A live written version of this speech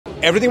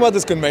Everything about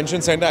this convention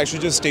center actually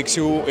just takes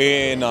you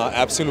in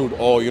absolute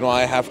awe.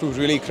 I have to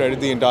really credit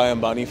the entire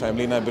Ambani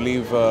family, and I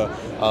believe,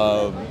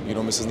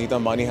 Mrs. Neeta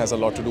Ambani has a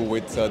lot to do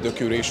with the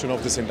curation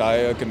of this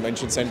entire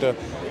convention center.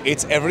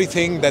 It's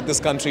everything that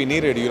this country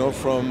needed,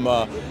 from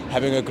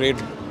having a great,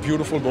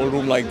 beautiful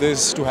ballroom like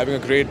this to having a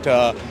great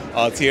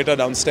theater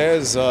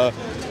downstairs.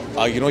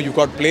 You've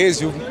got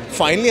plays. You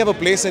finally have a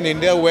place in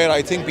India where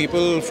I think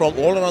people from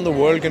all around the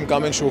world can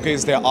come and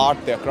showcase their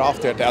art, their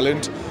craft, their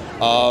talent.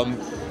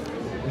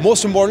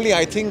 Most importantly,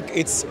 I think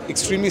it's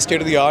extremely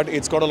state-of-the-art.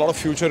 It's got a lot of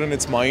future in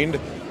its mind.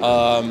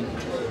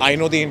 I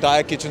know the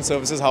entire kitchen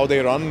services, how they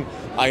run.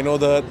 I know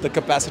the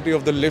capacity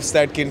of the lifts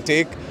that can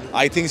take.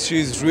 I think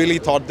she's really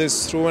thought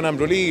this through, and I'm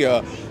really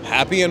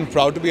happy and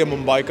proud to be a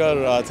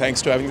Mumbaikar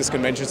thanks to having this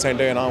convention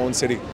center in our own city.